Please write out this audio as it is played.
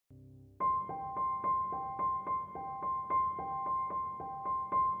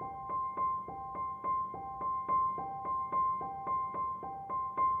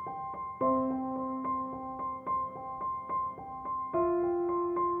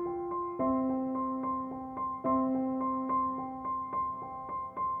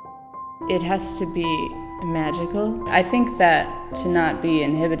It has to be magical. I think that to not be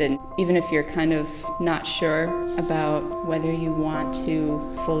inhibited, even if you're kind of not sure about whether you want to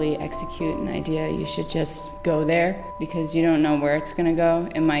fully execute an idea, you should just go there because you don't know where it's going to go.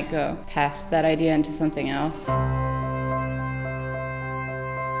 It might go past that idea into something else.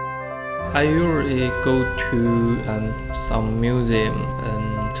 I usually go to some museum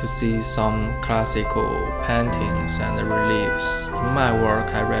to see some classical paintings and reliefs. In my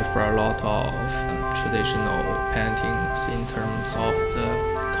work, I refer a lot of traditional paintings in terms of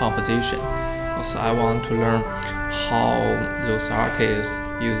the composition, because I want to learn how those artists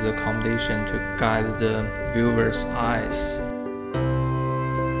use the composition to guide the viewer's eyes.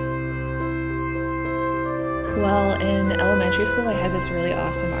 Well, in elementary school, I had this really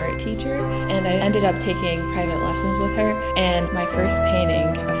awesome art teacher, and I ended up taking private lessons with her. And my first painting,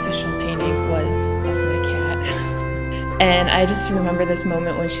 official painting, was of my cat. And I just remember this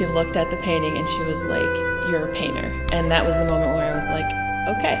moment when she looked at the painting and she was like, "You're a painter." And that was the moment where I was like,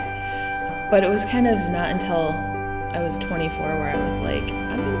 okay. But it was kind of not until I was 24 where I was like,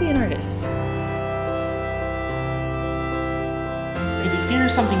 I'm gonna be an artist. If you fear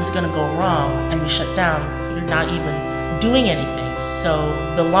something's gonna go wrong and you shut down, you're not even doing anything. So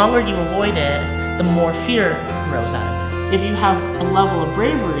the longer you avoid it, the more fear grows out of it. If you have a level of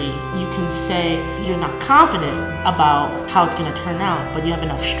bravery, you can say you're not confident about how it's gonna turn out, but you have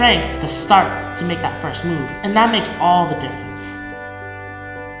enough strength to start to make that first move. And that makes all the difference.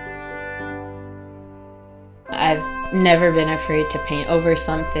 I've never been afraid to paint over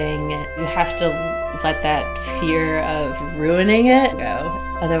something. You have to let that fear of ruining it go.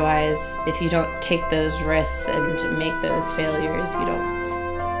 Otherwise, if you don't take those risks and make those failures, you don't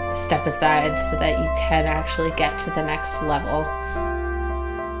step aside so that you can actually get to the next level.